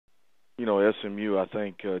SMU, I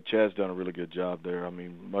think Chad's done a really good job there. I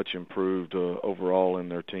mean, much improved overall in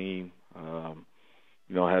their team.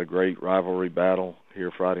 Had a great rivalry battle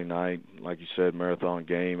here Friday night. Like you said, marathon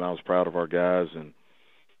game. I was proud of our guys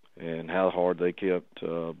and how hard they kept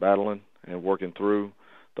battling and working through.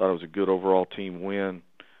 Thought it was a good overall team win.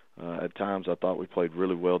 At times I thought we played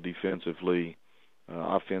really well defensively.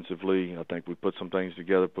 Offensively, I think we put some things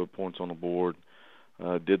together, put points on the board,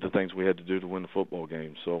 did the things we had to do to win the football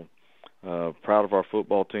game. So proud of our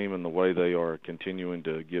football team and the way they are continuing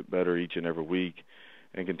to get better each and every week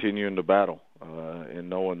and continuing to battle and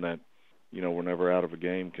knowing that, we're never out of a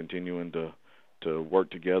game, continuing to work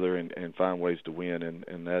together and find ways to win.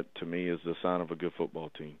 And that, to me, is the sign of a good football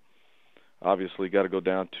team. Obviously, got to go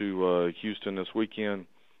down to Houston this weekend.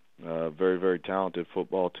 Very, very talented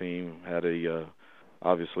football team. Had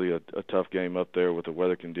obviously a tough game up there with the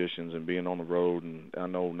weather conditions and being on the road. And I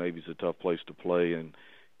know Navy's a tough place to play, and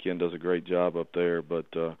Ken does a great job up there. But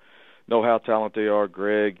know how talented they are.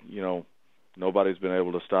 Greg, nobody's been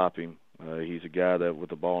able to stop him. He's a guy that,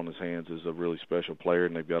 with the ball in his hands, is a really special player,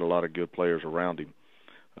 and they've got a lot of good players around him.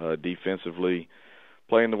 Defensively,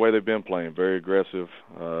 playing the way they've been playing, very aggressive.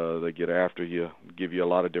 They get after you, give you a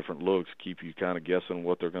lot of different looks, keep you kind of guessing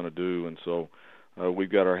what they're going to do. And so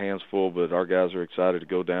we've got our hands full, but our guys are excited to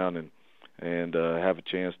go down and have a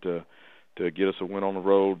chance to get us a win on the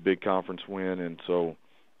road, big conference win. And so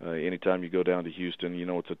anytime you go down to Houston,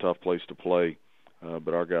 it's a tough place to play.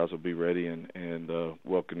 But our guys will be ready and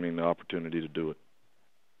welcoming the opportunity to do it.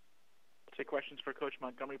 Take questions for Coach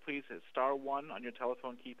Montgomery, please. Hit *1 on your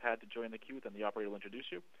telephone keypad to join the queue. Then the operator will introduce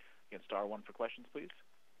you. Again, *1 for questions, please.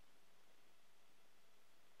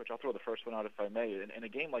 Coach, I'll throw the first one out if I may. In a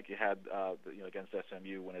game like you had, against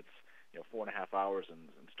SMU, when it's 4.5 hours and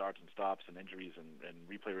starts and stops and injuries and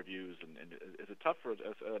replay reviews, and is it tough for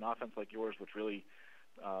an offense like yours, which really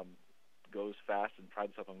goes fast and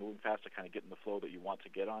prides itself on moving fast, to kind of get in the flow that you want to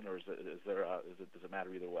get on, or does it matter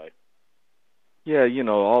either way? Yeah,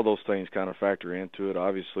 all those things kind of factor into it.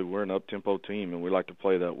 Obviously, we're an up-tempo team, and we like to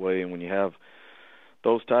play that way. And when you have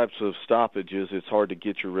those types of stoppages, it's hard to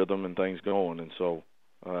get your rhythm and things going. And so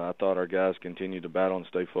I thought our guys continued to battle and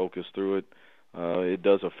stay focused through it. It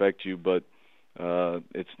does affect you, but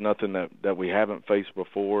it's nothing that we haven't faced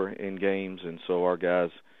before in games. And so our guys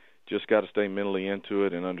just got to stay mentally into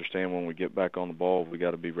it and understand when we get back on the ball, we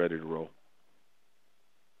got to be ready to roll.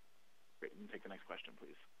 Great. You can take the next question,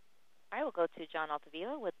 please. I will go to John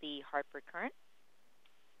Altavilla with the Hartford Courant.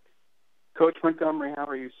 Coach Montgomery, how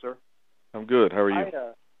are you, sir? I'm good. How are you?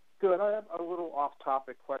 Good. I have a little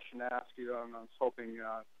off-topic question to ask you, and I was hoping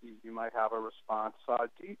you might have a response.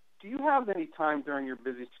 Do you have any time during your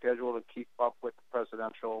busy schedule to keep up with the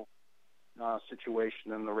presidential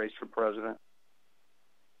situation and the race for president?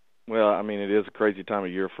 Well, I mean, it is a crazy time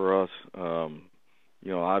of year for us.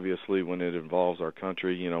 Obviously, when it involves our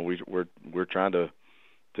country, we're trying to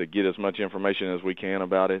get as much information as we can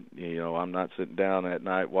about it. I'm not sitting down at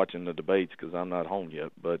night watching the debates because I'm not home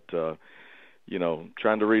yet, but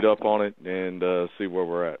trying to read up on it and see where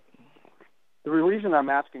we're at. The reason I'm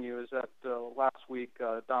asking you is that last week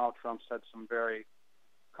Donald Trump said some very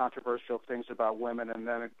controversial things about women, and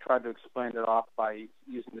then tried to explain it off by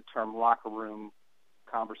using the term locker room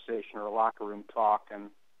conversation or locker room talk. And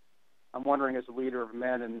I'm wondering, as a leader of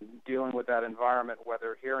men and dealing with that environment,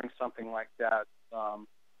 whether hearing something like that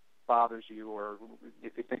bothers you, or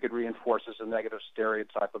if you think it reinforces a negative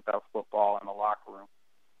stereotype about football in the locker room.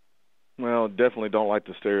 Well, definitely don't like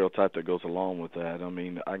the stereotype that goes along with that. I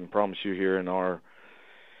mean, I can promise you here in our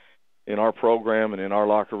program and in our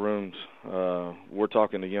locker rooms, we're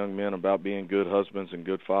talking to young men about being good husbands and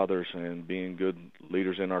good fathers and being good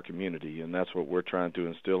leaders in our community, and that's what we're trying to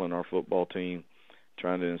instill in our football team,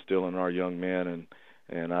 trying to instill in our young men,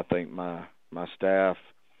 and I think my staff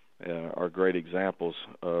are great examples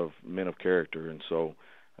of men of character. And so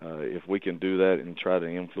if we can do that and try to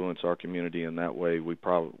influence our community in that way, we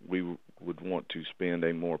would want to spend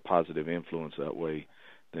a more positive influence that way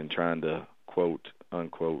than trying to quote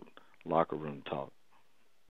unquote locker room talk.